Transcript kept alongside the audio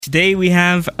today we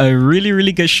have a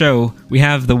really good show. We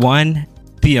have the one,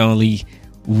 the only,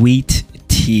 Wheat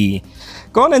Tea.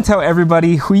 Go on and tell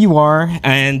everybody who you are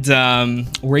and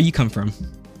where you come from.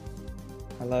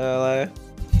 Hello.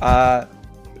 I'm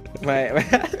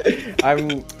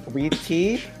Wheat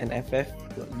Tea, an FF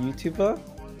YouTuber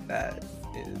that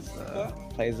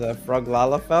plays a frog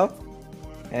Lalafell,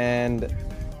 and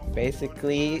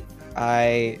basically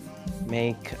I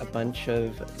make a bunch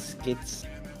of skits,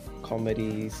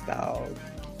 comedy style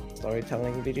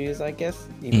storytelling videos, I guess.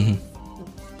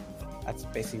 That's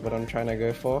basically what I'm trying to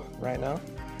go for right now.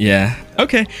 Yeah.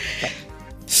 Okay.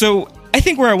 So I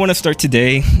think where I want to start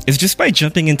today is just by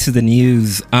jumping into the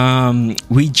news.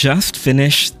 We just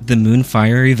finished the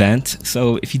Moonfire event.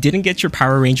 So if you didn't get your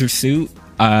Power Ranger suit,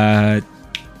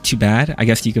 too bad. I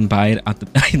guess you can buy it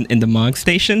at in the Mog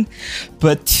Station.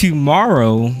 But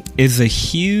tomorrow is a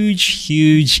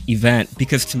huge event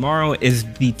because tomorrow is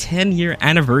the 10-year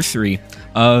anniversary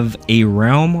of A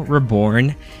Realm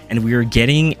Reborn, and we are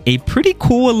getting a pretty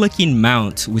cool looking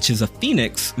mount, which is a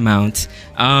Phoenix mount.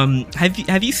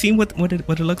 Have you seen what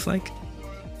it looks like?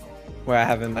 Well, I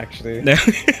haven't actually. No,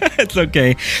 it's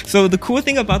okay. So the cool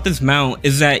thing about this mount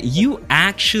is that you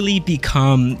actually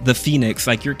become the Phoenix.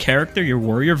 Like your character, your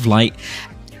Warrior of Light,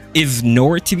 is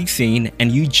nowhere to be seen,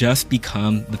 and you just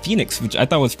become the Phoenix, which I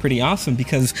thought was pretty awesome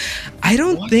because I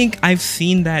don't think I've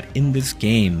seen that in this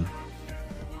game.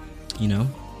 You know,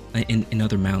 in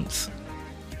other mounts.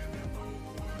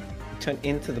 Turn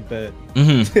into the bird.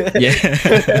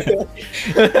 Yeah.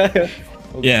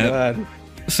 Yeah. God.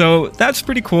 So that's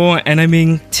pretty cool, and I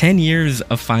mean, 10 years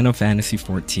of Final Fantasy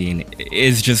 14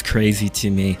 is just crazy to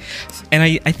me. And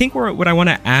I think what I want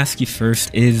to ask you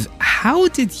first is, how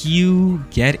did you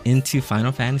get into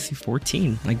Final Fantasy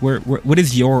 14? Like, what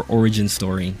is your origin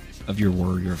story of your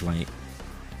Warrior of Light?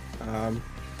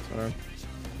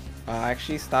 I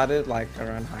actually started like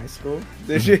around high school.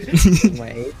 This is my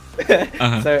age.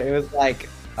 So it was like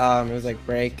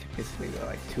break, basically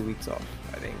like 2 weeks off,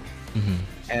 I think.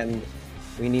 And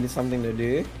we needed something to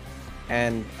do,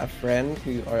 and a friend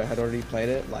who had already played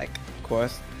it like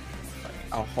coerced like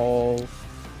a whole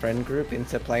friend group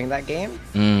into playing that game.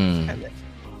 And then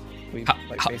we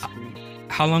basically.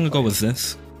 How long ago was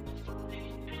this?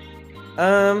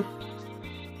 No,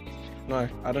 I'm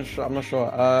not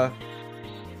sure.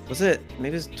 Was it? Maybe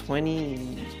it was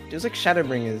 20. It was like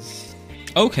Shadowbringers.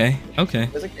 Okay.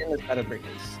 It was like in the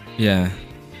Shadowbringers. Yeah.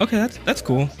 Okay, that's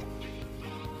cool.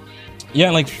 Yeah,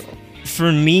 like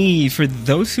for me, for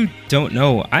those who don't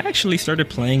know, I actually started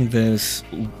playing this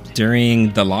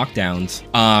during the lockdowns.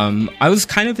 I was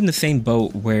kind of in the same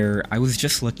boat where I was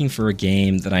just looking for a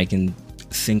game that I can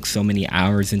sink so many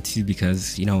hours into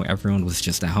because, you know, everyone was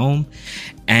just at home.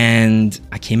 And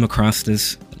I came across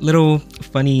this little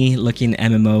funny looking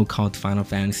MMO called Final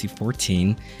Fantasy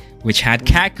 14, which had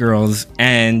cat girls,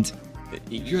 and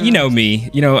you know me,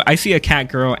 you know, I see a cat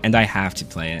girl and I have to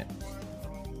play it.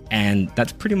 And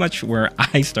that's pretty much where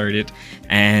I started.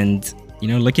 And, you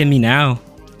know, look at me now,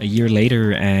 a year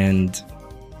later, and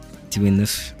doing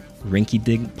this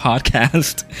rinky-dink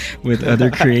podcast with other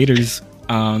creators.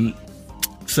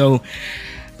 So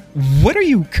what are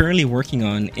you currently working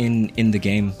on in the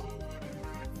game?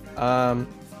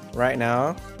 Right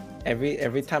now,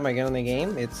 every time I get on the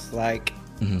game, it's like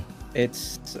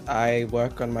I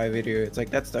work on my video. It's like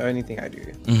that's the only thing I do.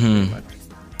 Pretty much.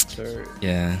 So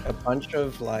yeah, a bunch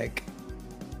of like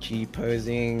G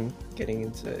posing, get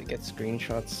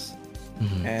screenshots,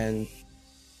 and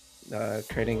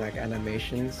creating like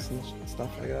animations and stuff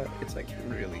like that. It's like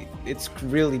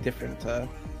really different to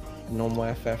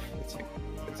normal FF.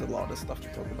 It's a lot of stuff to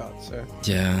talk about. So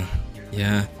yeah.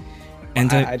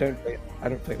 And I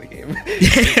don't play the game.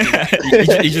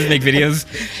 you just make videos.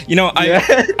 You know,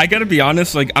 I gotta be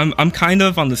honest. Like I'm kind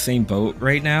of on the same boat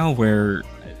right now where.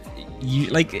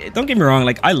 Don't get me wrong,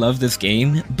 like I love this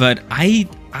game, but I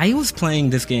was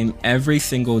playing this game every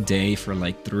single day for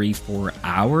like 3-4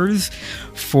 hours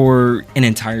for an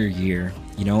entire year,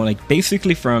 you know, like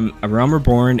basically from A Realm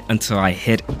Reborn until I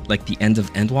hit like the end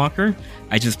of Endwalker.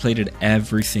 I just played it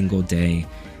every single day,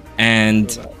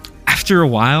 and after a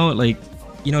while, like,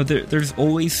 you know, there's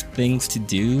always things to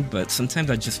do, but sometimes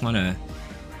I just want to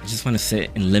sit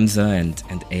in Limsa and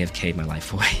AFK my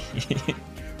life away.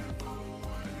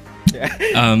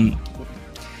 Yeah.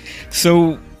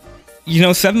 So, you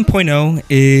know, 7.0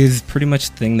 is pretty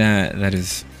much the thing that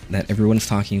everyone's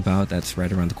talking about. That's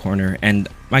right around the corner. And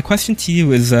my question to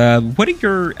you is, what are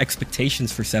your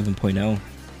expectations for 7.0?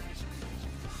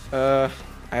 I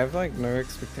have like no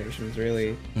expectations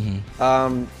really.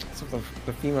 So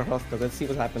the female hospital. Let's see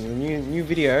what happens. The new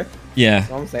video. Yeah.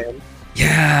 That's what I'm saying.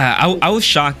 Yeah, I was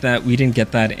shocked that we didn't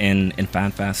get that in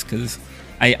FanFest because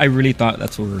I really thought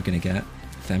that's what we were gonna get,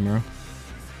 Ephemera.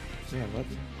 Yeah, what?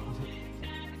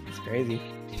 It's crazy.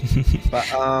 But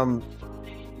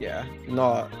yeah,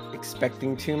 not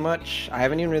expecting too much. I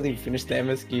haven't even really finished the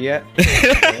MSQ yet.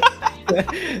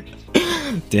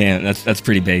 Damn, that's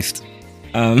pretty based.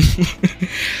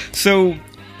 So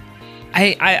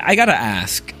I gotta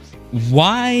ask,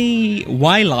 why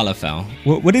Lalafell?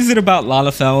 What is it about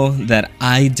Lalafell that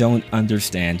I don't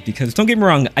understand? Because don't get me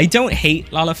wrong, I don't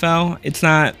hate Lalafell. It's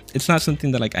not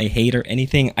something that like I hate or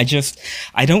anything. I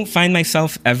don't find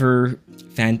myself ever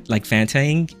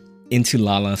fantaing into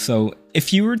Lala. So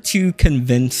if you were to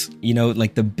convince, you know,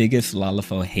 like the biggest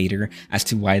Lalafell hater as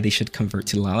to why they should convert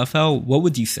to Lalafell, what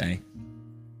would you say?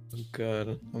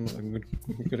 Good. I'm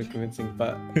good at convincing,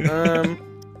 but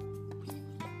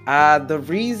the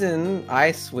reason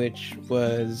I switched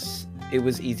was it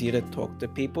was easier to talk to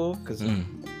people because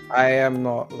I am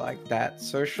not like that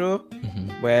social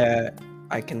where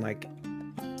I can like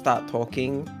start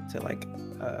talking to like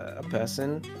a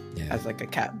person as like a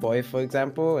cat boy, for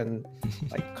example, and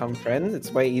like become friends.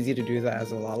 It's way easier to do that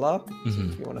as a Lala. So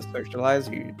if you want to socialize,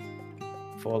 if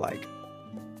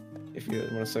you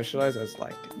want to socialize as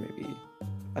like maybe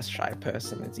a shy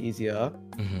person, it's easier.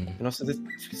 And also, this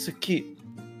is so cute.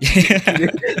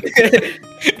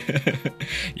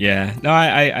 Yeah, no,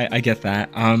 I get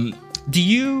that. Do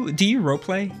you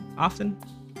roleplay often?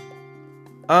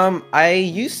 I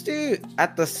used to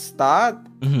at the start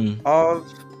of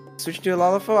switching to a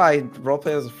Lalafell. I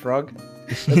roleplay as a frog.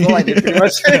 That's all I did pretty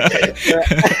much.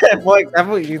 For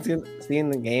example, you can see in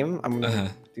the game, I'm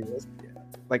gonna do this. Yeah.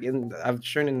 Like I've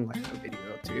shown in like a video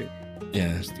or two.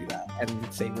 Yeah. Just do that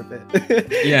and save with it.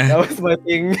 Yeah. That was my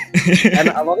thing. And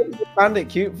a lot of people found it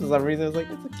cute for some reason. I was like,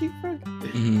 it's a cute frog.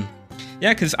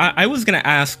 Yeah, because I was gonna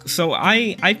ask. So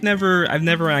I've never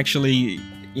actually,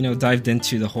 you know, dived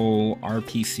into the whole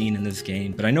RP scene in this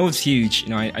game, but I know it's huge. You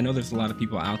know, I know there's a lot of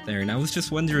people out there, and I was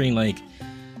just wondering, like,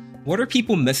 what are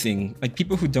people missing? Like,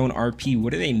 people who don't RP,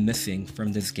 what are they missing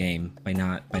from this game by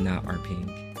not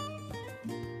RPing?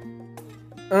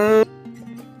 I'm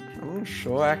not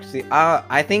sure actually.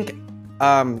 I think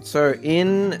so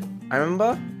I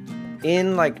remember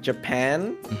in like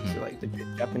Japan, so like the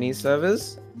Japanese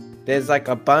servers, there's like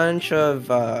a bunch of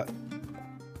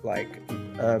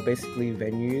basically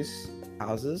venues,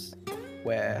 houses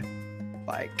where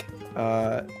like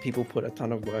people put a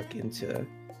ton of work into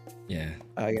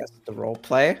I guess the role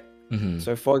play.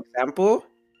 So for example,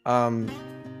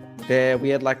 we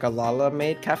had like a Lala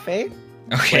Maid cafe.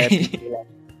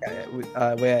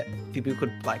 Where people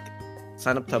could like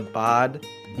sign up to bard,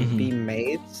 be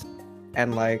maids,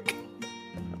 and like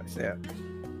how do I say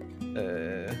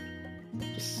it?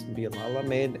 Just be a Lala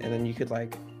maid, and then you could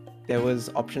like there was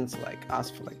options to like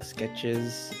ask for like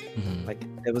sketches, like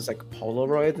there was like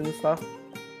Polaroids and stuff.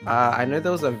 I know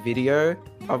there was a video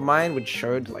of mine which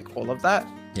showed like all of that.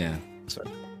 Yeah. So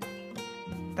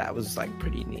that was like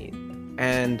pretty neat.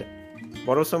 And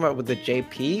what I was talking about with the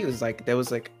JP, it was like there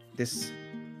was like this.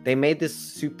 They made this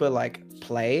super like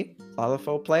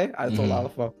Lalafell play. I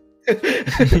thought Lalafell.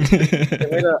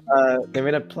 They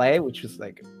made a play which was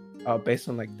like based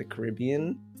on like the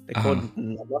Caribbean. They called it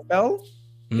Namafell.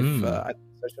 If I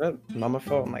searched it,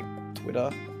 Namafell on like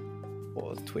Twitter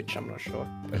or Twitch, I'm not sure.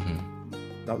 But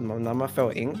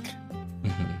Namafell Inc.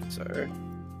 So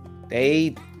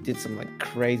they did some like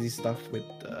crazy stuff with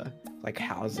like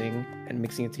housing and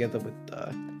mixing it together with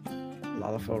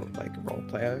Lalafell like role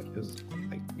player. It was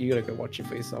like you gotta go watch it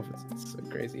for yourself. It's so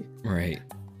crazy. Right.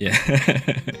 Yeah.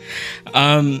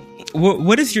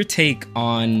 What is your take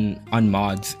on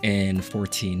mods in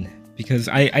 14? Because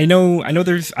I know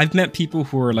I've met people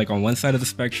who are like on one side of the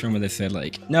spectrum where they said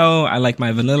like, no, I like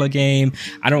my vanilla game.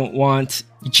 I don't want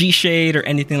G-Shade or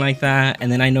anything like that.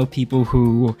 And then I know people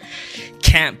who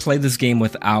can't play this game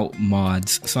without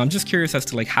mods. So I'm just curious as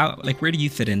to like how, like, where do you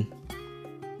fit in?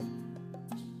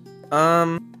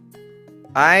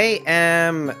 I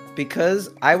am, because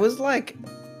I was like,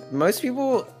 most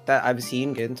people that I've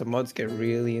seen get into mods get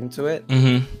really into it.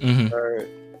 So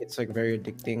it's like very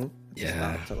addicting.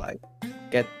 To like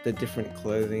get the different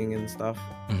clothing and stuff.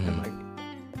 And like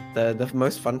the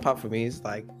most fun part for me is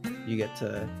like you get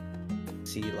to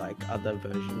see like other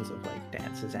versions of like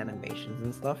dances, animations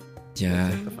and stuff. Yeah.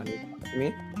 That's like the funny part for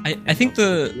me. I think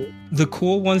the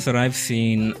cool ones that I've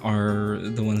seen are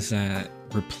the ones that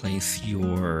replace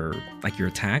your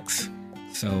attacks.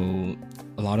 So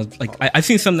a lot of like I've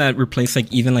seen some that replace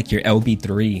like even like your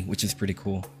LB3, which is pretty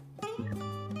cool.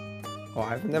 Oh,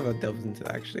 I've never delved into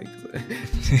that actually.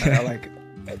 I like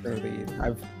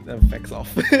I've the effects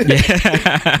off.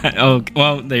 Yeah. Oh,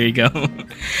 well, there you go.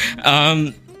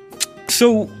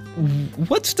 So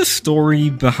what's the story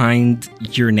behind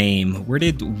your name? Where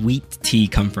did Wheat Tea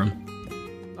come from?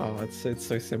 Oh, it's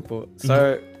so simple.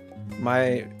 So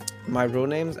my real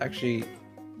name's actually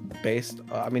based.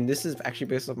 I mean, this is actually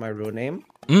based on my real name.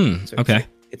 So okay.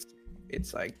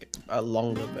 It's like a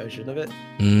longer version of it.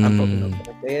 I'm probably not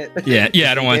gonna say it.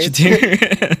 Yeah. I don't want you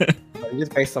to. But it's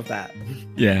based off that.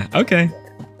 Yeah. Okay.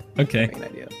 Main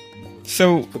idea.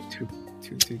 So put two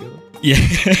together. Yeah.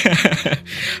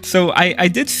 So I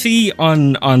did see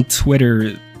on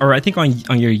Twitter, or I think on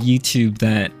your YouTube,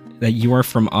 that you are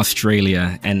from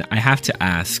Australia, and I have to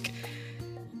ask,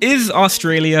 is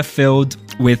Australia filled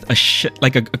with a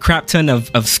crap ton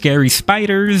of scary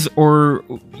spiders, or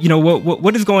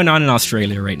what is going on in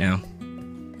Australia right now?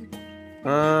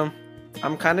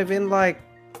 I'm kind of in like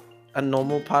a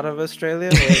normal part of Australia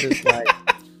where there's like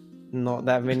not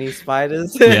that many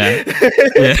spiders. Yeah.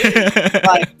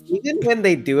 Like even when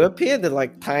they do appear, they're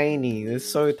like tiny. They're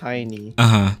so tiny.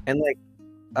 And like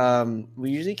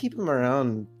we usually keep them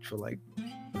around for like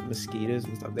mosquitoes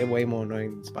and stuff. They're way more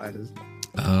annoying than spiders.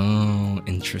 Oh,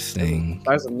 interesting.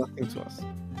 Spiders are nothing to us.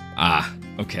 Ah,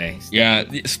 okay. Yeah,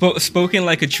 spoken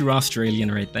like a true Australian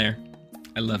right there.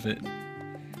 I love it.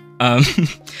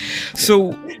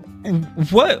 So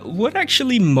what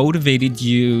actually motivated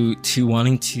you to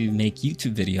wanting to make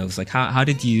YouTube videos? Like how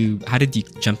did you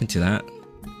jump into that?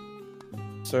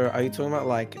 So are you talking about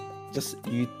like just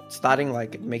you starting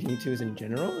like making YouTubes in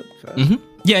general first?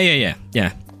 Yeah.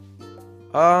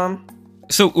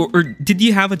 So or did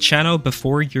you have a channel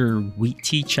before your Wheat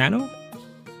Tea channel?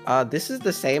 This is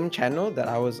the same channel that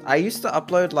I used to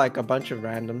upload like a bunch of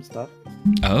random stuff.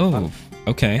 Oh,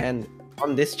 okay. And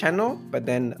on this channel, but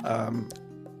then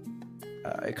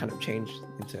it kind of changed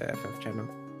into FF channel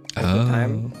at the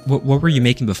time. What were you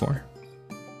making before?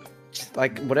 Just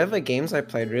like whatever games I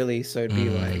played, really. So it'd be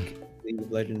like League of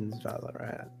Legends,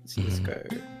 Valorant, CS:GO,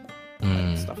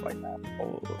 stuff like that,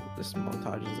 or just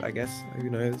montages, I guess. Who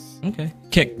knows? Okay.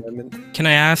 Can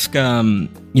I ask,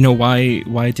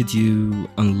 why did you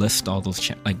unlist all those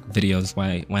videos?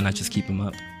 Why not just keep them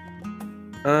up?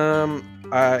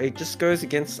 It just goes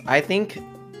against, I think,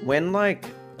 when like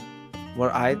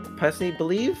what I personally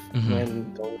believe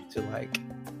when going to like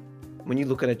when you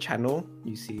look at a channel,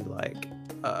 you see like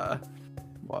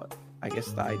what I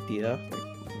guess the idea,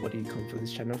 like what do you come for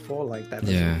this channel for? Like that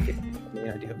doesn't fit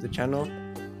the idea of the channel.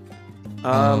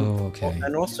 Okay.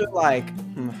 And also like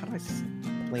how do I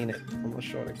explain it? I'm not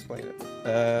sure how to explain it.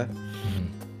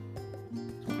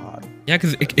 It's hard. Yeah,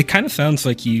 because it kind of sounds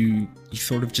like you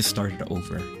sort of just started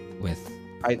over with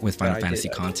Final Fantasy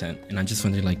content, and I'm just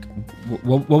wondering, like,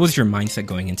 what was your mindset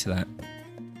going into that?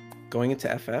 Going into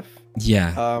FF?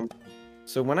 Yeah.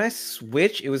 So when I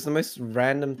switched, it was the most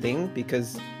random thing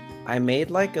because I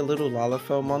made like a little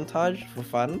Lalafell montage for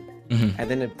fun, and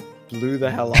then it blew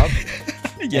the hell up.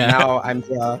 Yeah. And now I'm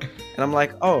here, and I'm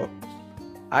like, oh,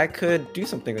 I could do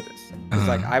something with this. It's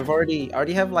like I've already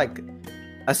have like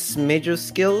a smidge of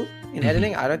skill in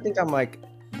editing. I don't think I'm like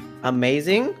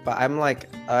amazing, but I'm like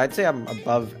I'd say I'm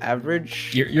above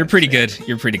average. You're pretty good.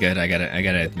 You're pretty good. I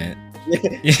gotta admit.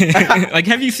 Like,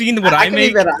 have you seen what I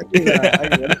make?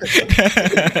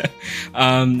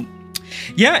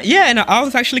 Yeah, and I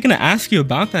was actually gonna ask you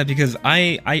about that because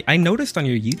I noticed on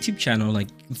your YouTube channel, like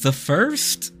the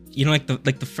first,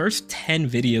 the first 10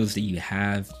 videos that you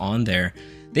have on there,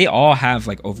 they all have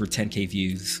like over 10K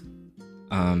views.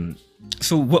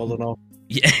 So what?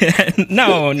 Yeah,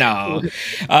 no.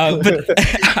 But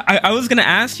I was gonna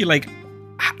ask you, like,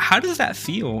 how does that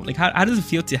feel? Like, how does it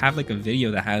feel to have like a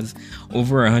video that has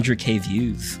over 100K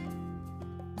views?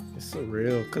 It's so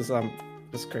real, cause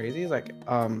what's crazy is like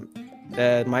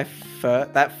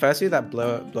that first video that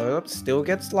blew up still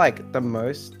gets like the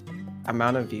most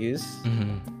amount of views,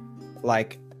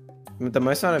 like the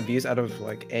most amount of views out of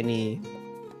like any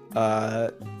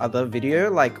other video,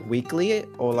 like weekly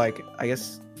or like I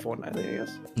guess fortnightly, I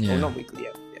guess. Yeah. Or not weekly,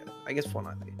 yeah. I guess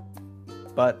fortnightly.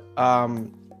 But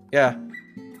yeah,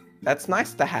 that's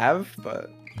nice to have, but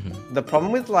the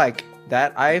problem with like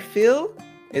that, I feel,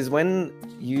 is when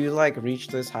you like reach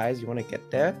those highs, you want to get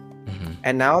there.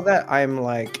 And now that I'm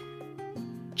like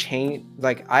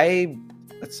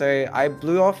let's say I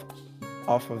blew off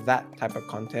of that type of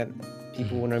content,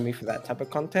 people will know me for that type of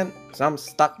content, so I'm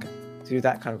stuck to do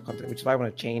that kind of content, which is why I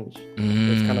want to change.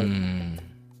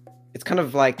 It's kind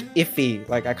of like iffy.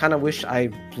 Like I kind of wish I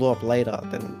blew up later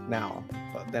than now,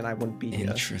 but then I wouldn't be here.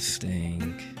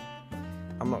 Interesting.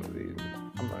 I'm not really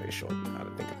sure how to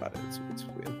think about it. It's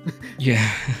weird. Yeah.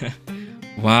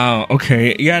 Wow.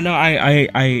 Okay. Yeah. No.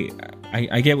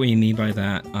 I get what you mean by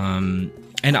that.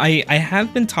 And I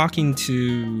have been talking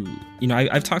to,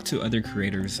 I've talked to other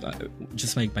creators,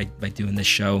 just like by doing this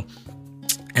show,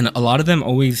 and a lot of them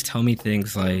always tell me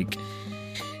things like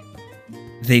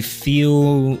they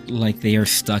feel like they are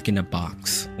stuck in a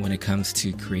box when it comes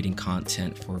to creating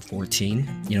content for 14.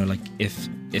 Like if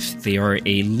they are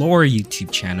a lore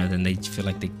YouTube channel, then they feel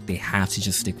like they have to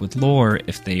just stick with lore.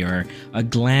 If they are a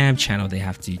glam channel, they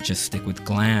have to just stick with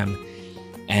glam.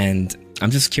 And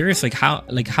I'm just curious, how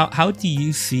do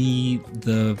you see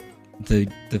the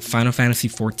Final Fantasy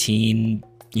 14,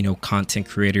 content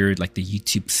creator, like the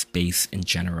YouTube space in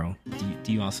general?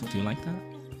 Do you also do like that?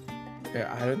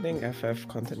 Yeah, I don't think FF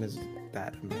content is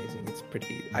that amazing.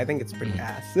 I think it's pretty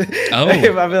ass. Oh, I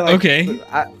feel like, okay.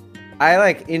 I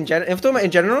like in general. If talking about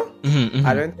in general, Mm-hmm.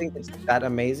 I don't think it's that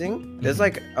amazing. There's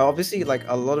like obviously like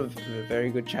a lot of very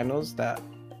good channels that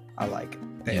I like.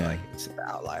 It's the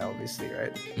outlier, obviously,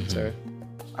 right? Mm-hmm. So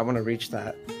I want to reach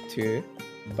that too,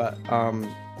 but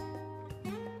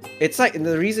it's like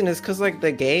the reason is because like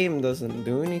the game doesn't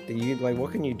do anything. You like,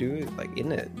 what can you do like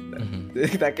in it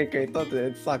that can create thought?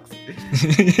 It sucks.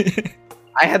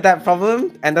 I had that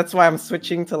problem, and that's why I'm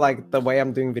switching to like the way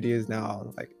I'm doing videos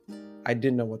now. Like, I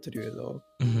didn't know what to do at all.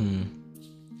 Mm-hmm.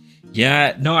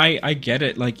 Yeah, no, I get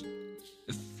it. Like,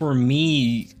 for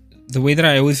me, the way that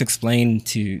I always explain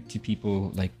to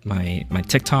people, like my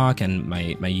TikTok and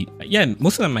my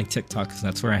most of them my TikTok, because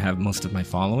that's where I have most of my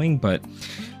following. But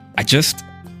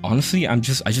honestly, I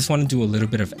just want to do a little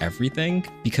bit of everything,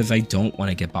 because I don't want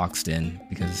to get boxed in,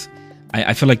 because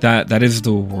I feel like that is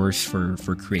the worst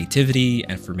for creativity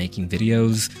and for making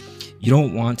videos. You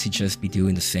don't want to just be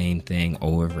doing the same thing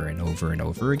over and over and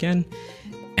over again.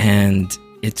 And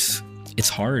it's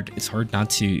hard. It's hard not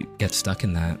to get stuck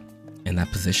in that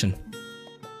position.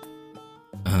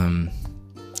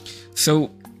 So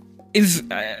is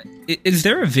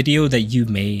there a video that you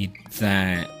made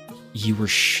that you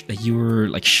were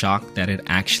like shocked that it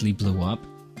actually blew up?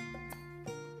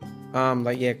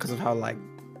 Like, yeah, because of how like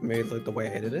made like the way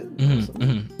I edited it. Mm-hmm,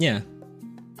 mm-hmm, yeah.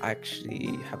 I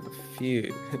actually have a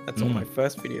few. That's all my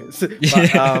first videos.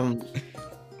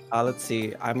 But let's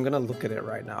see. I'm gonna look at it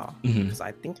right now, because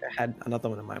I think I had another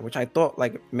one in mind, which I thought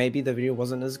like maybe the video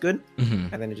wasn't as good,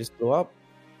 and then it just blew up.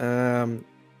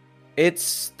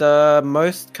 It's the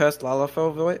most cursed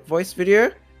Lalafell voice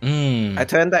video. I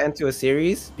turned that into a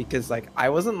series because like I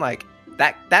wasn't like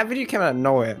that video came out of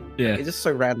nowhere. Yeah, it's just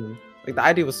so random. Like the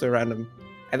idea was so random,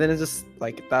 and then it's just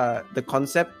like the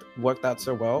concept worked out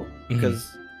so well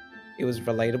because it was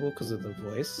relatable because of the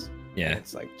voice. Yeah, and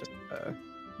it's like just a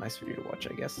nice video to watch,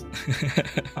 I guess.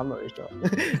 I'm not really sure.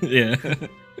 Yeah.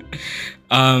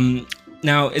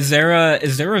 Now, is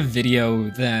there a video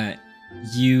that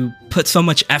you put so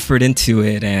much effort into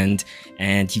it and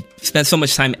you spent so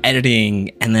much time editing,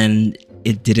 and then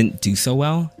it didn't do so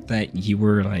well that you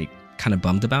were like kind of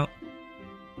bummed about?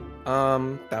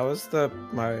 That was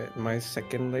my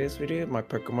second latest video, my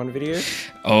Pokemon video.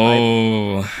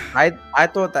 Oh, I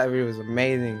thought that video was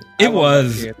amazing. It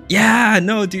was. Yeah,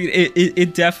 no, dude,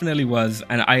 it definitely was,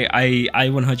 and I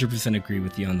 100% agree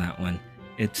with you on that one.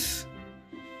 It's,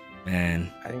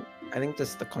 man, I think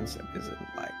just the concept isn't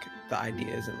like, the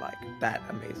idea isn't like that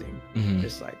amazing.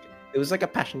 Just like it was like a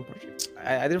passion project.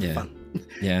 I did it for fun.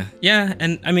 Yeah,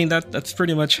 and I mean that's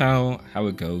pretty much how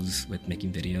it goes with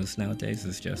making videos nowadays.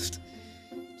 Is just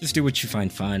do what you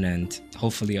find fun, and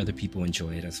hopefully other people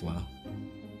enjoy it as well.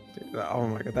 Dude, oh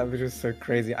my god, that video is so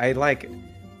crazy. I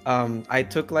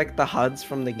took like the HUDs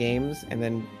from the games and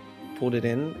then pulled it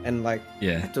in, and like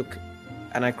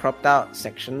I cropped out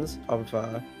sections of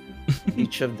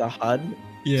each of the HUD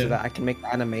so that I can make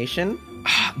the animation.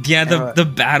 Yeah, the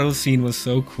battle scene was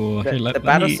so cool. The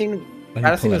battle scene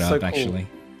was so cool. Actually.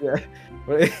 Yeah,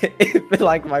 but it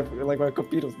like my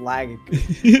computer's lagging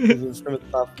because some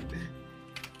stuff.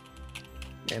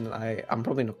 And I'm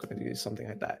probably not going to do something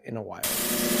like that in a while.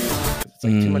 It's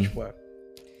like too much work.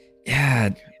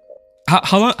 Yeah.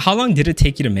 How long did it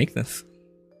take you to make this?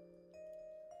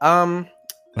 Like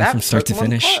from start to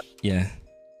finish. Part? Yeah.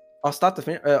 I'll start to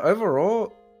finish.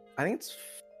 Overall, I think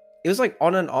it was like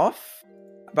on and off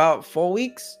about 4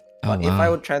 weeks. But if I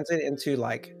would translate it into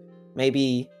like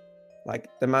maybe like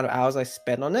the amount of hours I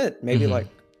spent on it, maybe like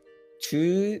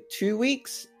two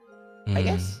weeks, I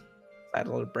guess. I had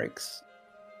a lot of breaks.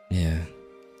 Yeah.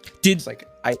 It's like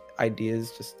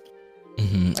ideas just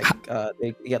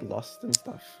they get lost and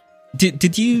stuff.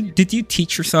 Did you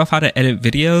teach yourself how to edit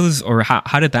videos, or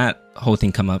how did that whole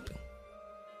thing come up?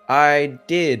 I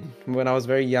did when I was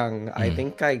very young. I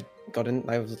think I got in.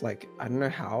 I was like, I don't know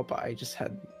how, but I just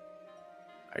had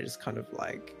I just kind of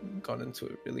like got into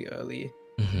it really early,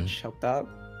 Mm-hmm. which helped out.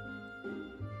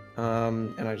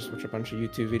 And I just watched a bunch of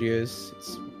YouTube videos.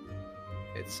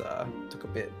 It's took a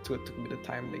bit of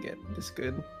time to get this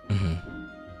good. Mm-hmm.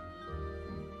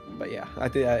 But yeah, I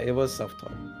did. It was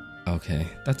self-taught. Okay,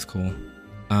 that's cool.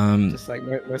 Just like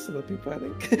most of the people, I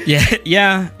think.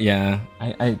 yeah.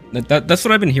 That's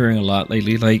what I've been hearing a lot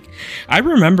lately. Like, I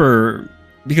remember,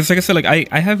 because like I said, like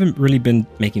I haven't really been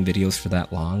making videos for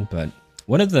that long, but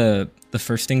one of the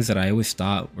first things that I always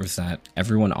thought was that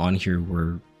everyone on here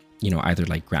were, either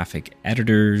like graphic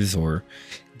editors or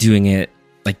doing it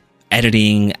like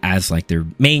editing as like their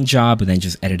main job and then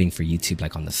just editing for YouTube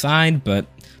like on the side. But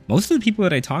most of the people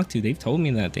that I talked to, they've told me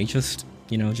that they just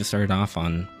started off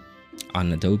on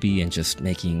Adobe and just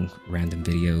making random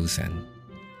videos and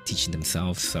teaching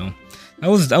themselves. So that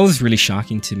was really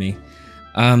shocking to me.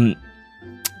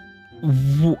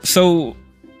 So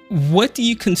what do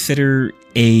you consider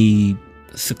a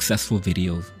successful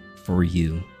video for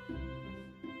you?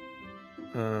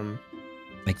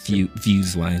 Like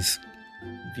views wise.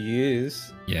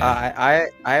 Views. Yeah.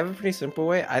 I have a pretty simple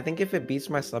way. I think if it beats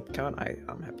my sub count,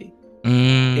 I'm happy.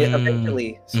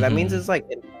 Eventually. So that means it's like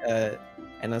an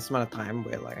amount of time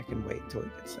where like I can wait till it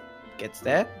gets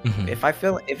there.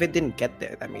 If it didn't get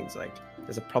there, that means like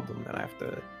there's a problem and I have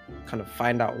to kind of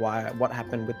find out what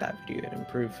happened with that video and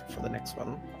improve for the next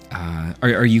one.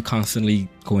 Are you constantly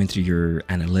going through your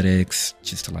analytics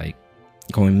just to like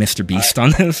going Mr. Beast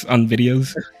on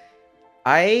videos?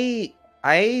 I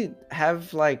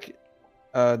have like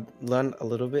learned a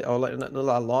little bit or like a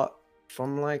lot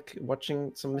from like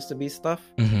watching some Mr. Beast stuff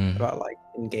about like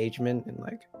engagement and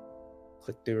like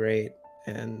click-through rate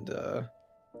and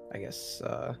I guess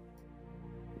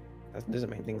those are the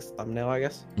main things. Thumbnail, I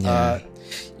guess. The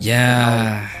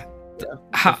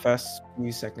first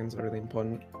few seconds are really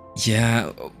important.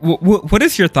 Yeah. What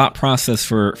is your thought process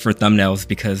for thumbnails?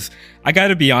 Because I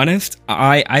gotta be honest,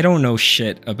 I don't know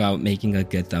shit about making a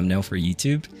good thumbnail for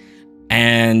YouTube,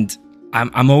 and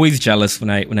I'm always jealous when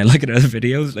I look at other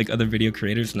videos, like other video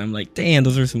creators, and I'm like, damn,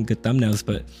 those are some good thumbnails.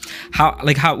 But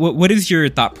what is your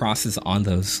thought process on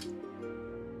those?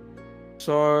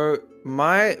 So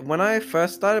when I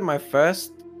first started, my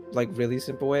first like really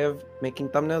simple way of making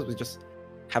thumbnails was just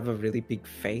have a really big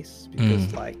face,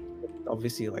 because like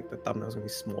obviously like the thumbnail's gonna be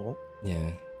small.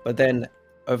 Yeah. But then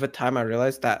over time I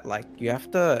realized that like you have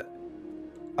to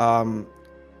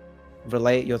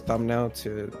relate your thumbnail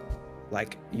to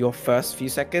like your first few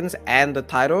seconds and the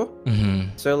title.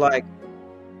 So like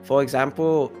for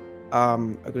example, a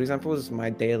good example is my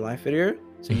day of life video.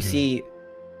 So you see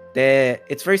there,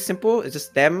 it's very simple. It's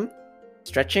just them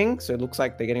stretching, so it looks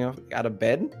like they're getting out of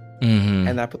bed.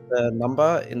 And I put the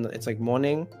number in. It's like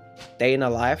morning, day in a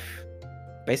life.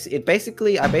 I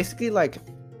basically like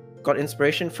got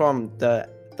inspiration from the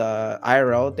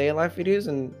IRL day in life videos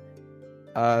and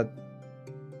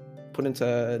put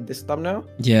into this thumbnail.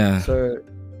 Yeah. So,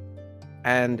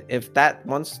 and if that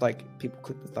once like people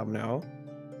click the thumbnail,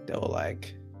 they'll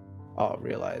like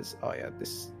realize, oh yeah,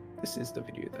 this is the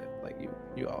video that like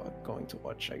you are going to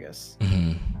watch, I guess.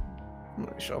 I'm not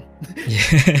really sure.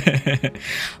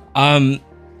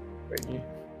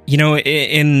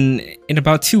 In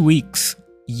about 2 weeks,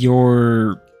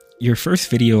 your first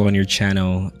video on your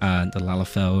channel, the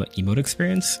Lalafell emote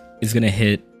experience, is gonna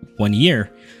hit 1 year.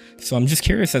 So I'm just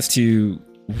curious as to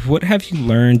what have you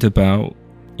learned about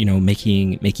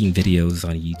making videos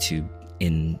on YouTube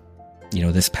in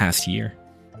this past year.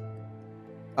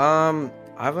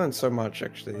 I've learned so much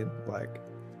actually. Like,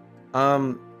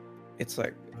 it's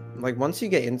like once you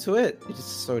get into it, it's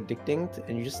just so addicting,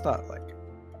 and you just start like,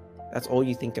 that's all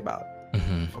you think about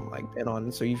from like then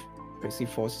on. So you basically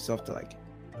force yourself to like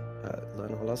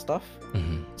learn all that stuff.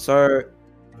 So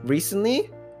recently,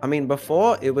 I mean,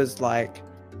 before it was like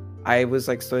I was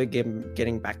like slowly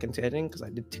getting back into editing because I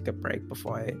did take a break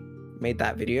before I made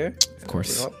that video. Of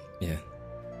course, yeah.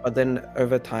 But then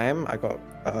over time, I got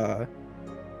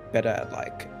better at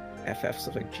like FF,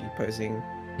 stuff like G posing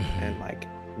and like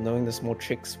knowing the small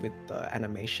tricks with the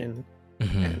animation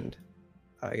and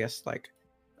I guess like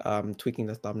tweaking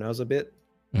the thumbnails a bit.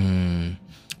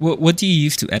 What do you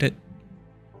use to edit?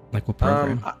 Like what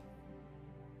program?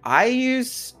 I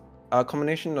use a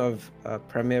combination of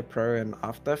Premiere Pro and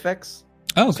After Effects.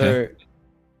 Oh, okay. So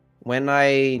when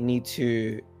I need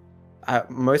to,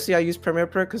 mostly I use Premiere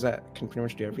Pro because I can pretty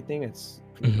much do everything. It's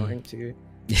pretty annoying to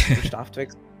switch to After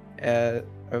Effects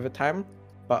over time.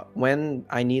 But when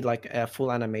I need like a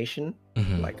full animation,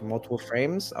 like multiple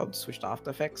frames, I'll switch to After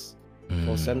Effects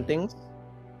for certain things.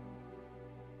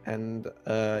 And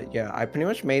I pretty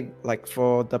much made like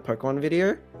for the Pokemon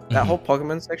video, that whole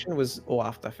Pokemon section was all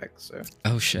After Effects. So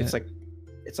oh shit.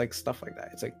 It's like stuff like that.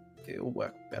 It's like it'll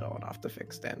work better on After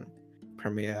Effects than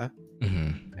Premiere,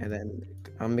 Mm-hmm. and then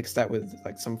I mix that with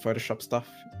like some Photoshop stuff.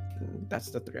 And that's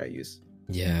the three I use.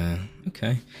 Yeah.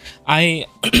 Okay. I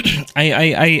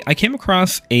I came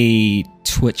across a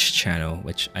Twitch channel,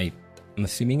 which I'm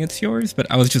assuming it's yours, but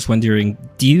I was just wondering,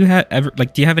 do you have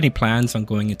any plans on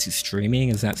going into streaming?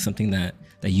 Is that something that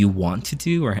you want to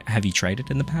do, or have you tried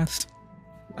it in the past?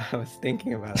 I was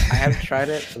thinking about it. I have tried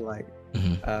it for like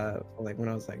Mm-hmm. when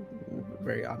I was like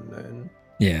very unknown.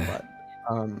 Yeah. But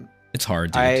it's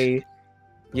hard, dude.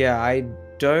 I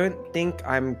don't think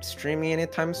I'm streaming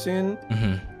anytime soon.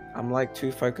 Mm-hmm. I'm like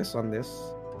too focused on this.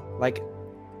 Like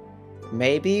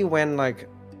maybe in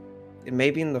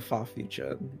the far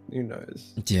future, who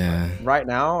knows? Yeah. But right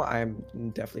now, I'm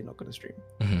definitely not going to stream.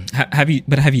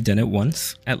 Mm-hmm. Have you done it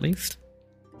once at least?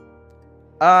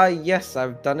 Yes,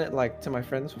 I've done it like to my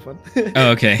friends for fun. Oh,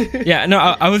 okay. Yeah, no,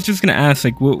 I was just gonna ask,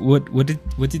 like, what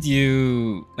did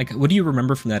you like? What do you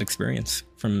remember from that experience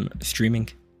from streaming?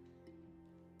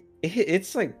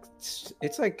 It's like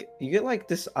you get like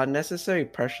this unnecessary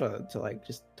pressure to like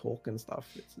just talk and stuff.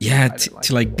 Yeah,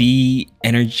 to like be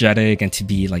energetic and to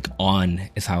be like on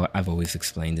is how I've always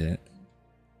explained it.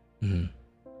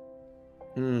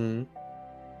 Mm.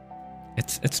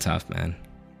 It's tough, man.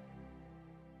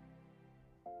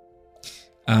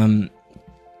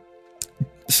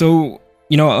 So,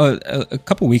 you know, a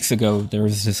couple weeks ago, there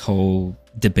was this whole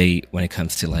debate when it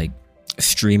comes to like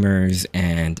streamers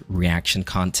and reaction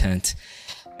content.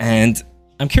 And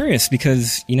I'm curious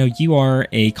because, you know, you are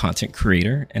a content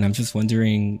creator, and I'm just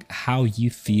wondering how you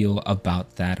feel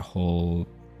about that whole,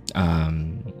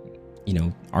 you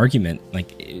know, argument.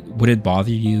 Like, would it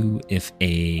bother you if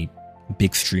a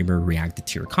big streamer reacted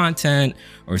to your content,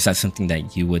 or is that something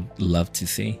that you would love to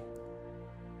see?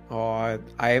 Oh,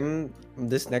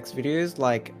 this next video is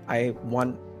like I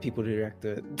want people to react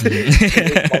to it.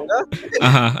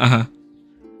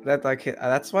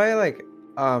 That's why like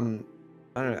I don't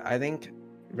know. I think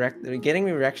getting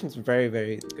reactions is very,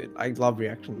 very good. I love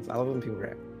reactions. I love when people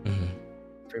react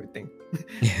for everything.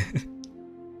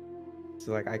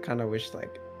 So like I kind of wish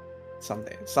like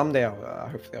someday I'll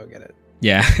hopefully I'll get it.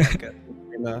 Yeah. Like a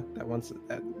streamer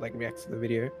that like reacts to the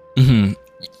video.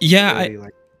 Yeah.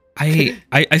 Really,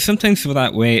 I sometimes feel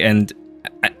that way, and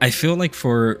I feel like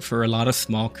for a lot of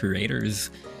small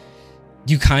creators,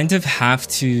 you kind of have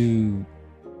to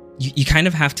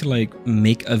like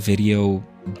make a video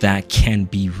that can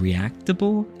be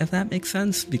reactable, if that makes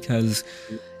sense, because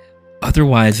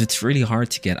otherwise it's really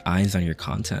hard to get eyes on your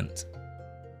content.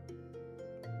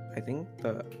 I think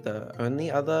the only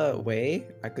other way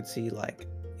I could see, like,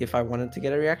 if I wanted to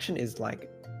get a reaction is like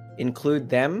include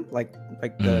them, like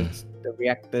the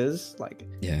reactors, like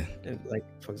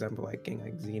for example, like getting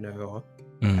like Xeno or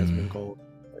has been called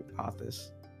like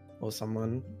Arthas or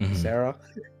someone, Sarah.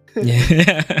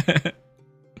 Yeah.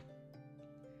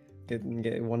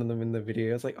 Get one of them in the video.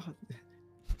 I was like,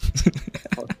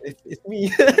 it's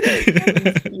me.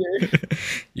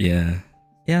 Yeah,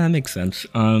 that makes sense.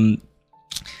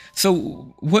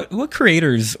 So what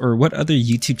creators or what other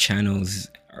YouTube channels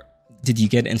did you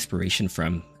get inspiration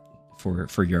from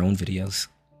for your own videos?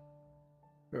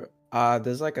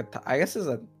 There's like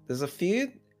there's a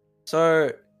few.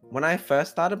 So when I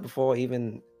first started, before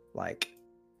even like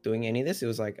doing any of this, it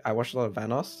was like I watched a lot of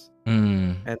Vanos,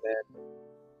 and then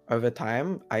over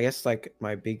time, I guess like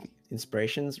my big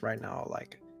inspirations right now,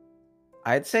 like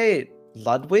I'd say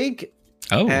Ludwig,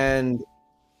 and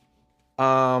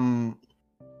right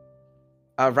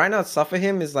now Suffer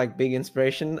Him is like big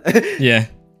inspiration. Yeah,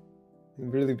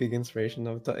 really big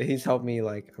inspiration. He's helped me,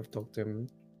 like I've talked to him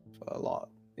for a lot.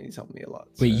 He's helped me a lot.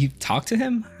 Wait, you talked to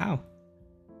him? How?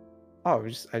 Oh,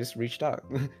 I just reached out.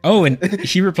 Oh, and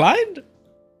he replied?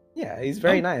 Yeah, he's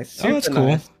very nice. Oh, that's cool.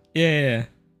 Nice. Yeah.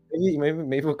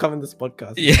 Maybe we'll come in this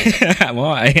podcast. Yeah,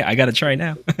 well, I gotta try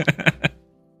now.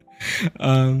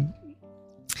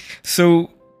 So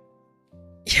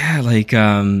yeah, like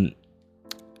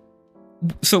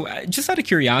so just out of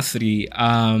curiosity,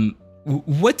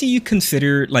 what do you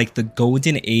consider like the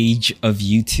golden age of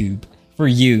YouTube for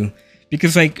you?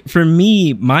 Because like for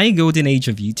me, my golden age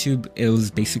of YouTube, it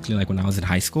was basically like when I was in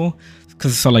high school.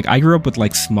 Because so like I grew up with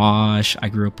like Smosh, I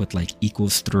grew up with like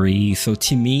Equals3. So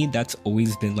to me, that's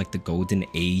always been like the golden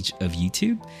age of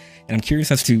YouTube. And I'm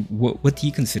curious as to what do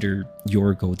you consider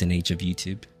your golden age of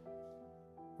YouTube?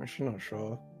 I'm actually not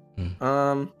sure.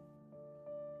 I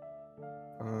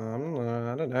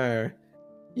don't know.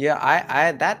 Yeah,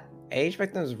 I that age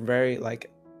back then was very like,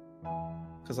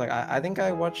 because like I think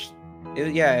I watched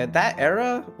it, yeah, that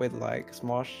era with like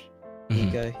Smosh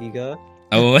Higa.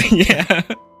 Oh yeah.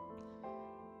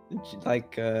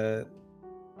 Like I'm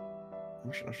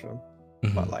not sure,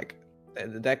 but like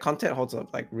that content holds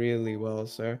up like really well.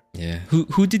 So yeah,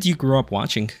 who did you grow up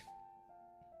watching?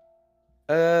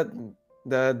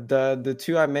 The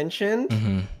two I mentioned.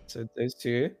 Mm-hmm. So those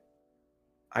two,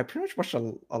 I pretty much watched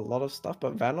a lot of stuff,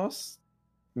 but Vanos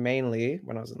mainly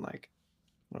when I was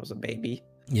a baby.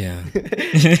 Yeah.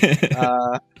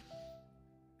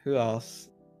 Who else?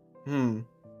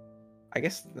 I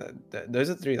guess those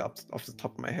are three off the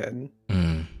top of my head.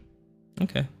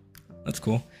 Okay, that's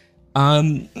cool.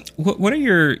 What are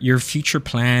your future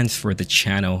plans for the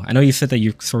channel? I know you said that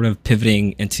you're sort of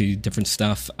pivoting into different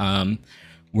stuff.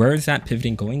 Where is that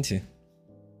pivoting going to?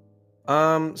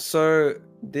 So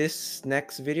this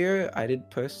next video I did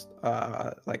post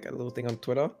like a little thing on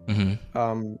Twitter.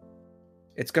 Mm-hmm.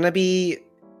 It's gonna be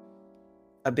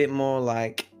a bit more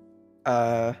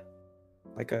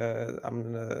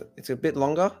it's a bit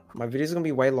longer. My videos are gonna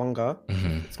be way longer.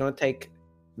 Mm-hmm. It's gonna take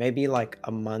maybe like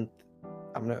a month.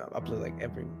 I'm gonna upload like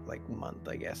every month,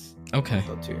 I guess. Okay.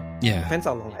 Or two. Yeah. Depends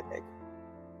how long I take.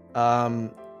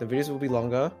 The videos will be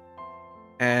longer,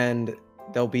 and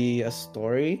there'll be a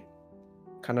story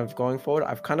kind of going forward.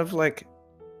 I've kind of like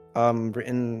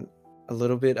written a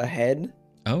little bit ahead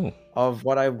of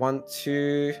what I want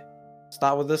to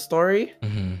start with the story.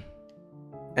 Mm-hmm.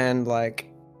 And like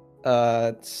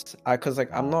because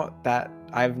like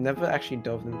I've never actually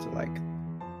delved into like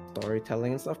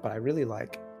storytelling and stuff, but I really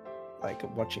like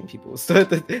watching people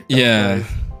yeah.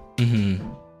 Mm-hmm.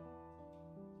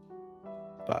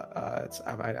 But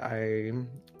I'm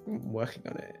working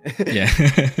on it. Yeah.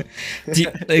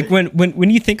 Like when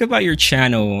you think about your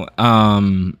channel,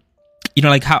 you know,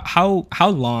 like how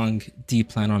long do you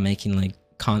plan on making like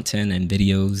content and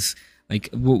videos? Like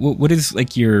what is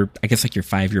like your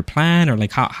 5-year plan, or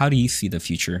like how do you see the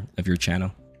future of your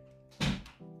channel?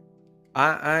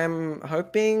 I'm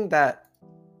hoping that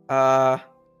I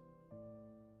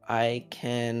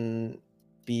can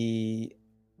be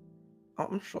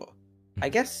I'm sure. I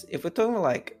guess if we're talking about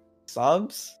like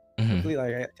subs, hopefully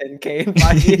like at 10K in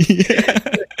 5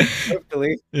 years.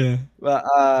 Hopefully. Yeah. But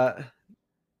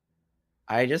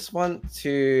I just want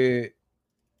to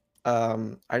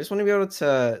be able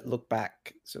to look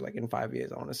back. So like in 5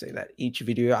 years, I want to say that each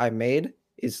video I made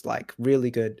is like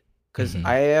really good. Because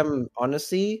I am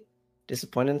honestly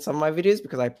disappointed in some of my videos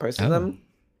because I posted them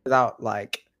without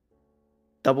like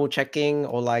double checking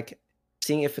or like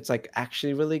seeing if it's like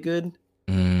actually really good.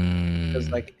 Because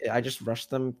like I just rushed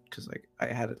them because like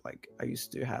I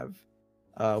used to have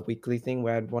a weekly thing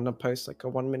where I'd want to post like a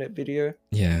 1-minute video.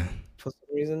 Yeah. For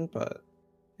some reason, but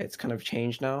it's kind of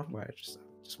changed now where I just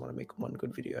want to make one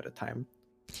good video at a time.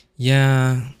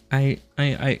 Yeah, I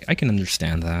can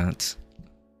understand that.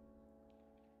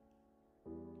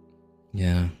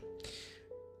 Yeah.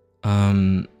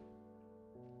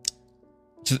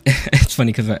 It's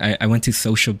funny because I went to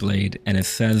Social Blade and it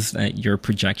says that your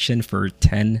projection for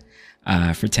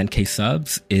 10K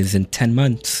subs is in 10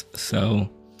 months. So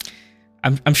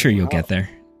I'm sure you'll get there.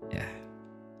 Yeah.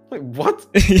 Wait, what?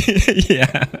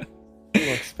 Yeah. I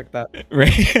didn't expect that.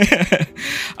 Right.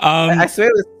 I swear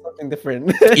it was something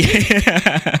different.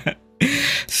 Yeah.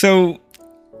 So,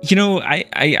 you know,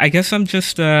 I guess I'm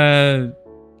just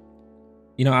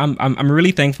you know, I'm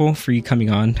really thankful for you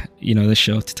coming on, you know, the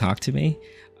show to talk to me.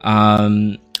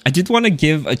 I did want to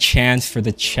give a chance for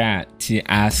the chat to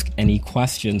ask any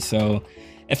questions. So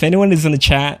if anyone is in the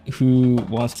chat who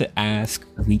wants to ask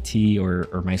Wheaty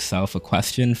or myself a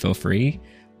question, feel free.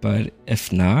 But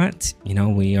if not, you know,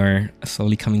 we are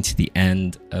slowly coming to the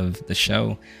end of the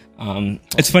show.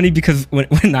 It's funny because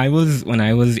when I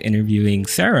was interviewing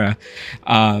Sarah,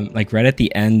 like right at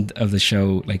the end of the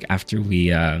show, like after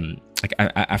we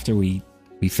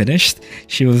finished,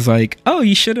 she was like, "Oh,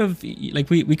 you should have like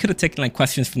we could have taken like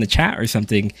questions from the chat or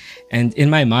something." And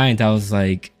in my mind, I was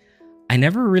like, I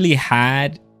never really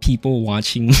had people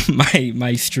watching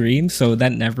my stream, so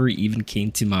that never even came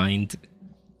to mind.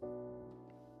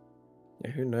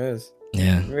 Yeah, who knows?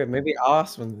 Yeah. Maybe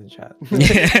ask one in the chat.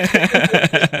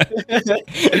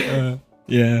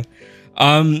 Yeah.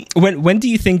 When do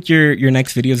you think your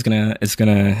next video is gonna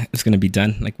be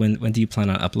done? Like when do you plan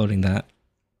on uploading that?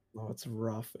 Oh, it's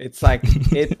rough. It's like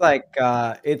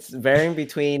it's varying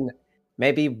between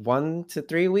maybe 1 to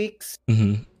 3 weeks.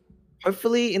 Mm-hmm.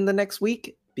 Hopefully in the next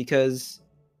week, because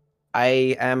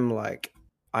I am like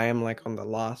on the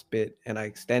last bit and I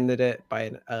extended it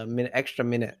by a extra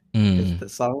minute because the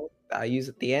song that I use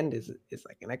at the end is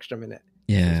like an extra minute.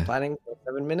 Yeah. I was planning for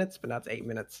 7 minutes, but now it's 8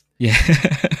 minutes. Yeah.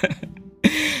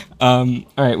 All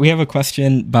right, we have a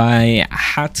question by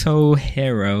Hato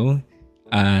Hero.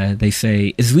 They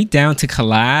say, is we down to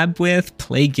collab with,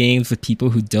 play games with people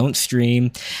who don't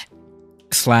stream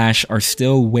 / are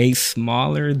still way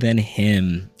smaller than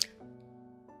him?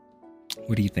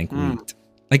 What do you think, Wheat?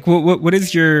 Like, what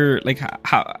is your, like,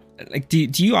 how like, do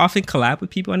you often collab with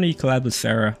people? I know you collab with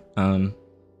Sarah. I'm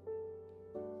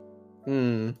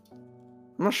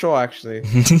not sure, actually.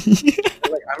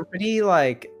 Like, I'm pretty,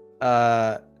 like,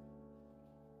 I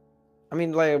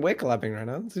mean, like, we're collabing right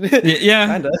now. Yeah,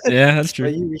 kinda. Yeah, that's true.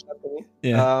 But you reached out to me.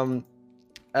 Yeah.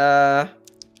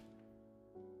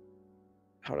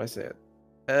 How do I say it?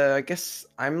 I guess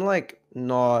I'm like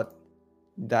not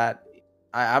that.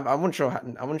 I wouldn't sure.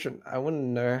 I wouldn't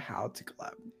know how to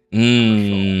collab.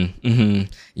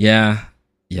 Yeah.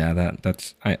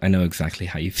 That's. I know exactly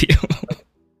how you feel.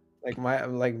 like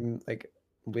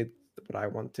with what I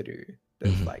want to do,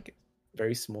 there's like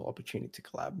very small opportunity to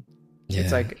collab. Yeah.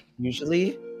 It's like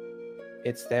usually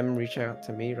it's them reaching out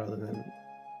to me rather than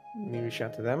me reach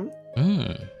out to them.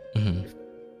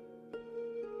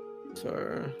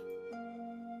 So,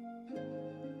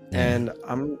 and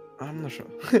I'm not sure.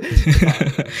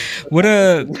 What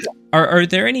are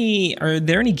there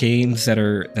any games that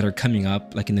are coming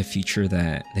up like in the future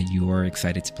that you are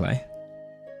excited to play?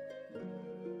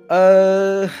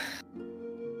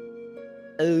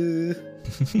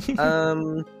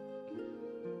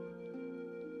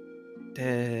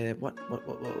 What?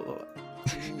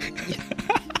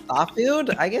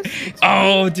 Starfield, I guess.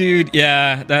 Oh, dude,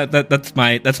 yeah, that's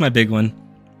my big one.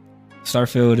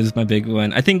 Starfield is my big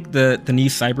one. I think the new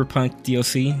Cyberpunk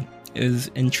DLC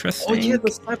is interesting. Oh yeah, the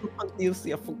Cyberpunk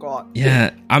DLC, I forgot.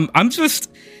 Yeah, I'm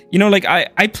just, like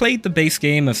I played the base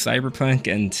game of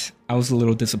Cyberpunk and I was a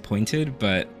little disappointed,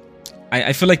 but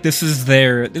I feel like this is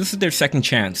their second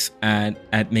chance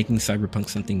at making Cyberpunk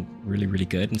something really, really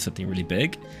good and something really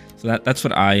big. So that's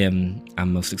what I'm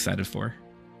most excited for.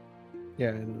 Yeah,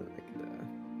 and like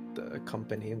the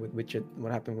company with Witcher,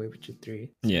 what happened with Witcher 3?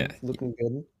 Yeah, it's looking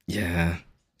good. Yeah,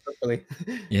 hopefully.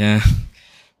 Yeah.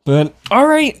 But all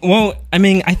right, well, I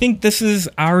mean, I think this is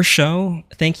our show.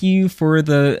 Thank you for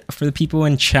the people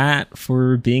in chat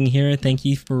for being here. Thank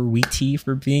you for Wheaty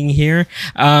for being here.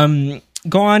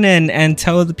 Go on and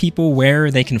tell the people where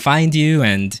they can find you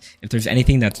and if there's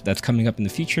anything that's coming up in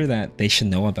the future that they should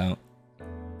know about.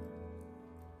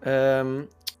 So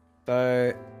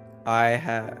I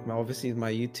have obviously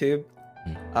my YouTube.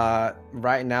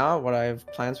 Right now, what I have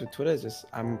plans with Twitter is just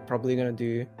I'm probably gonna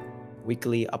do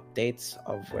weekly updates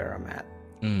of where I'm at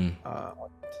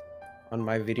on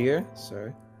my video.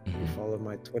 So if you follow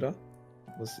my Twitter,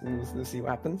 we'll see what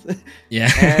happens.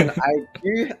 Yeah.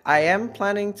 And I am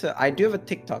planning to. I do have a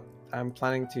TikTok. I'm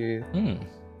planning to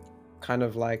kind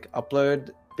of like upload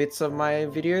bits of my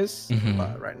videos,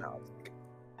 but right now,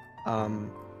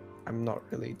 I'm not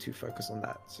really too focused on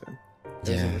that. So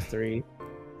those are the three.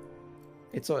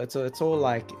 It's all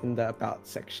like in the about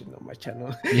section of my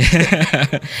channel.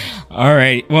 Yeah. All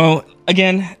right. Well,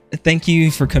 again, thank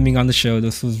you for coming on the show.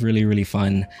 This was really, really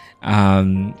fun.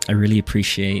 I really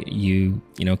appreciate you,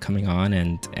 coming on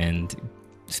and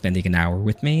spending an hour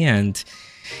with me. And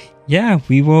yeah,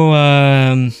 we will.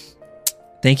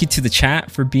 Thank you to the chat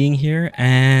for being here,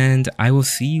 and I will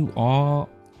see you all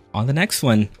on the next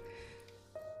one.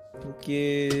 Thank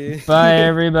you. Bye,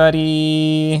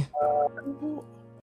 everybody.